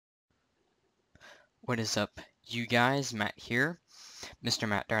What is up, you guys? Matt here, Mr.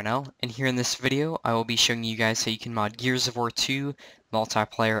 Matt Darnell, and here in this video I will be showing you guys how you can mod Gears of War 2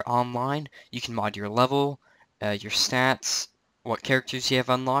 multiplayer online. You can mod your level, your stats, what characters you have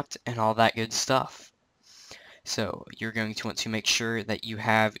unlocked, and all that good stuff. So you're going to want to make sure that you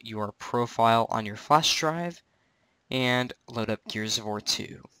have your profile on your flash drive and load up Gears of War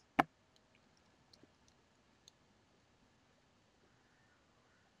 2.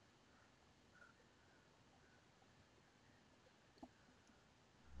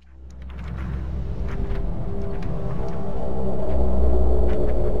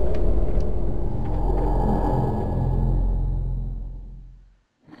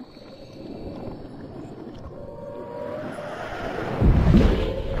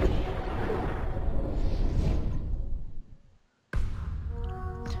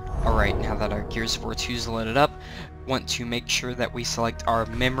 Alright, now that our Gears of War 2 is loaded up, want to make sure that we select our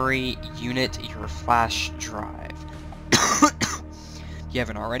memory unit, your flash drive. If you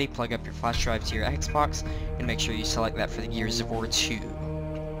haven't already, plug up your flash drive to your Xbox and make sure you select that for the Gears of War 2.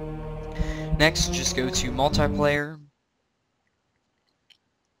 Next, just go to multiplayer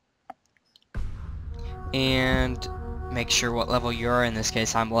and make sure what level you are. In this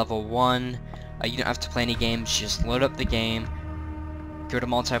case, I'm level 1. You don't have to play any games, just load up the game. Go to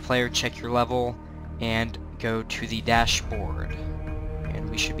multiplayer, check your level, and go to the dashboard. And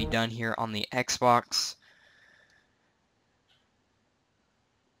we should be done here on the Xbox.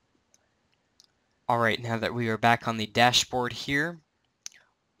 Alright, now that we are back on the dashboard here,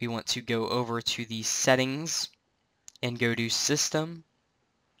 we want to go over to the settings and go to System,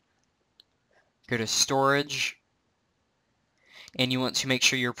 go to Storage, and you want to make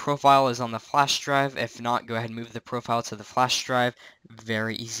sure your profile is on the flash drive. If not, go ahead and move the profile to the flash drive.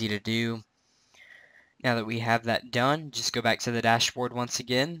 Very easy to do. Now that we have that done, just go back to the dashboard once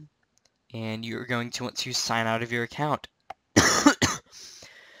again, and you're going to want to sign out of your account.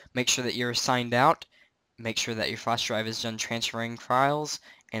 Make sure that you're signed out, make sure that your flash drive is done transferring files,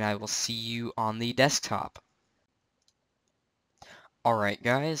 and I will see you on the desktop. Alright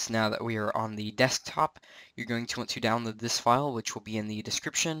guys, now that we are on the desktop, you're going to want to download this file, which will be in the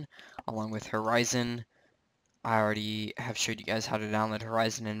description, along with Horizon. I already have showed you guys how to download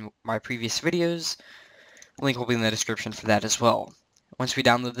Horizon in my previous videos. Link will be in the description for that as well. Once we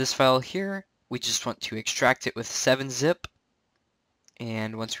download this file here, we just want to extract it with 7-zip.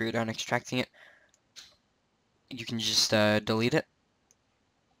 And once we're done extracting it, you can just delete it.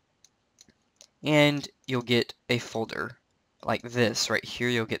 And you'll get a folder like this right here.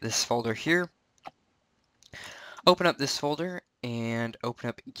 You'll get this folder here. Open up this folder and open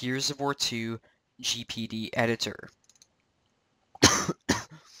up Gears of War 2 GPD editor.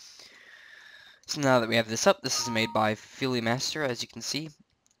 So now that we have this up, this is made by PhillyMaster, as you can see.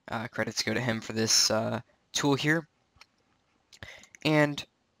 Credits go to him for this tool here. And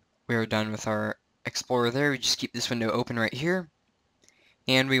we are done with our Explorer there. We just keep this window open right here.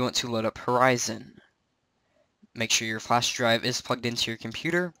 And we want to load up Horizon. Make sure your flash drive is plugged into your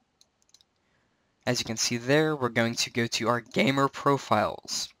computer. As you can see there, we're going to go to our gamer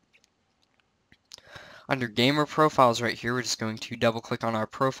profiles. Under gamer profiles right here, we're just going to double click on our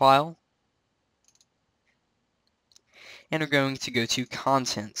profile. And we're going to go to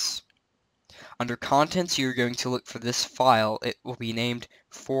contents. Under contents, you're going to look for this file. It will be named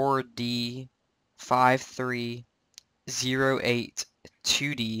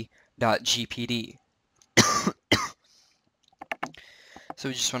 4D53082D.gpd. So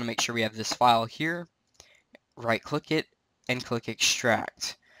we just want to make sure we have this file here. Right click it and click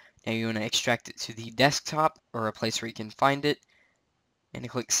extract. Now you want to extract it to the desktop or a place where you can find it, and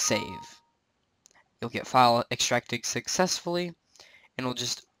click save. You'll get file extracted successfully, and we'll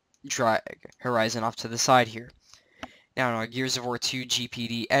just drag Horizon off to the side here. Now in our Gears of War 2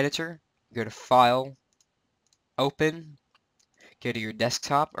 GPD editor, go to File, Open, go to your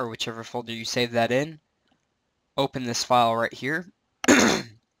desktop or whichever folder you save that in, open this file right here,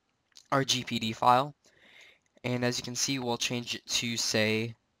 our GPD file, and as you can see, we'll change it to,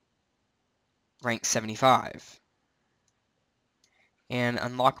 say, rank 75. And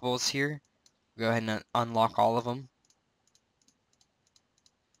unlockables here, go ahead and unlock all of them.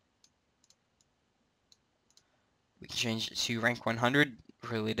 We can change it to rank 100,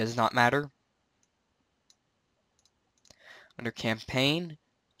 really does not matter. Under campaign,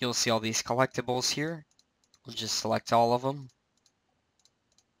 you'll see all these collectibles here. We'll just select all of them.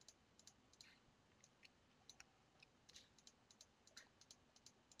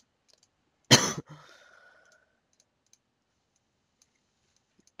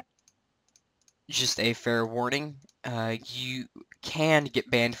 Just a fair warning, you can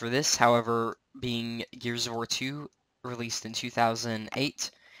get banned for this. However, being Gears of War 2 released in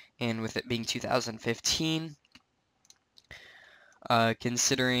 2008, and with it being 2015,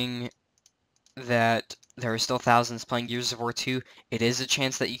 considering that there are still thousands playing Gears of War 2, it is a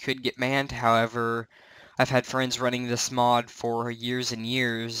chance that you could get banned. However, I've had friends running this mod for years and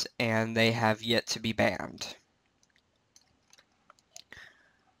years, and they have yet to be banned.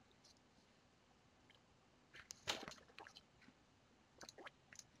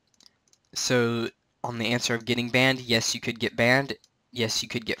 So, on the answer of getting banned, yes, you could get banned. Yes, you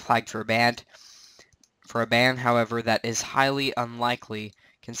could get flagged for a ban. However, that is highly unlikely,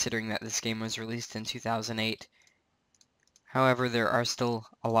 considering that this game was released in 2008. However, there are still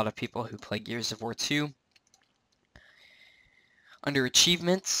a lot of people who play Gears of War 2. Under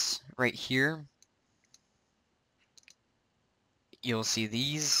achievements, right here, you'll see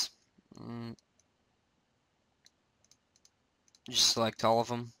these. Just select all of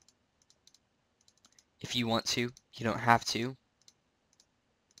them. If you want to, you don't have to.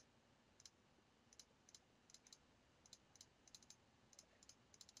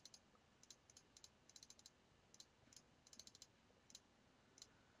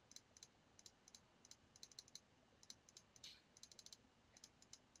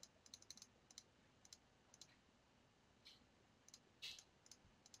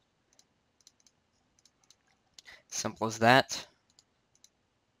 Simple as that.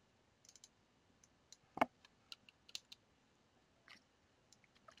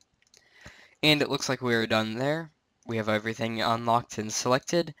 And it looks like we are done there. We have everything unlocked and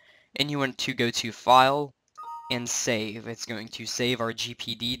selected, and you want to go to File and Save. It's going to save our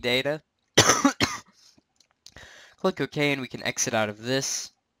GPD data. Click OK, and we can exit out of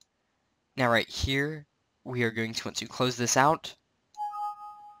this. Now right here, we are going to want to close this out.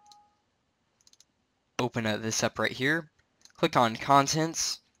 Open this up right here. Click on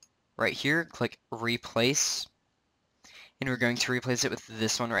Contents. Right here, click Replace. And we're going to replace it with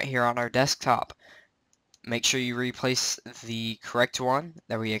this one right here on our desktop. Make sure you replace the correct one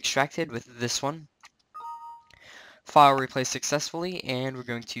that we extracted with this one. File replaced successfully, and we're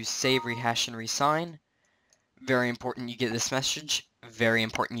going to save, rehash, and resign. Very important you get this message. Very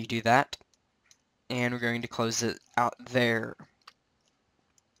important you do that. And we're going to close it out there.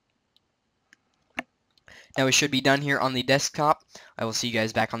 Now we should be done here on the desktop. I will see you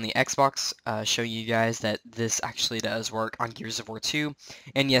guys back on the Xbox, show you guys that this actually does work on Gears of War 2,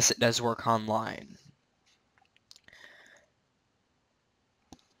 and yes, it does work online.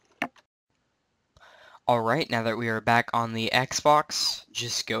 Alright, now that we are back on the Xbox,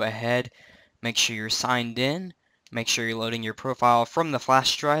 just go ahead, make sure you're signed in, make sure you're loading your profile from the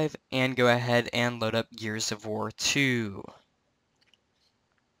flash drive, and go ahead and load up Gears of War 2.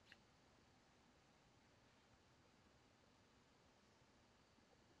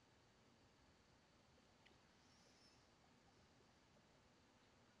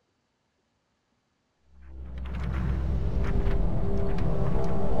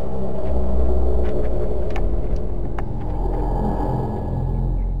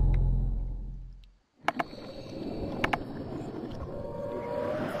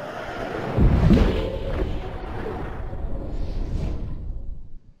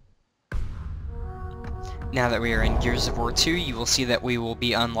 Now that we are in Gears of War 2, you will see that we will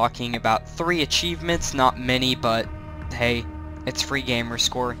be unlocking about 3 achievements, not many, but hey, it's free gamer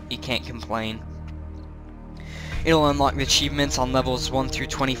score, you can't complain. It'll unlock the achievements on levels 1 through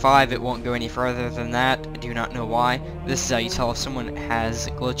 25, it won't go any further than that, I do not know why. This is how you tell if someone has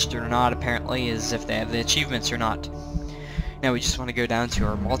glitched or not, apparently, is if they have the achievements or not. Now we just want to go down to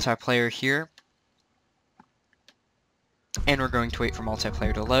our multiplayer here. And we're going to wait for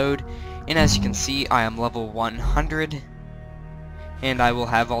multiplayer to load. And as you can see, I am level 100. And I will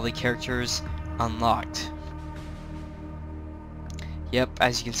have all the characters unlocked. Yep,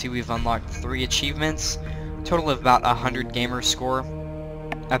 as you can see, we've unlocked 3 achievements. Total of about 100 gamer score.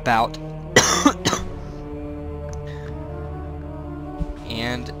 About.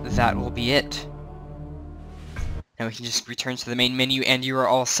 And that will be it. Now we can just return to the main menu, and you are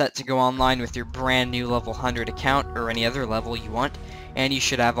all set to go online with your brand new level 100 account, or any other level you want, and you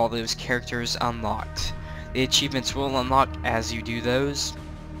should have all those characters unlocked. The achievements will unlock as you do those,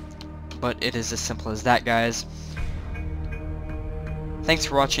 but it is as simple as that, guys. Thanks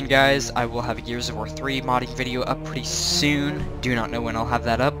for watching, guys. I will have a Gears of War 3 modding video up pretty soon. Do not know when I'll have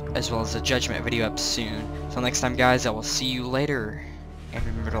that up, as well as a Judgment video up soon. Till next time, guys, I will see you later. And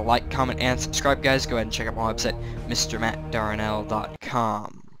remember to like, comment, and subscribe, guys. Go ahead and check out my website,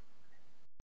 MrMattDarnell.com.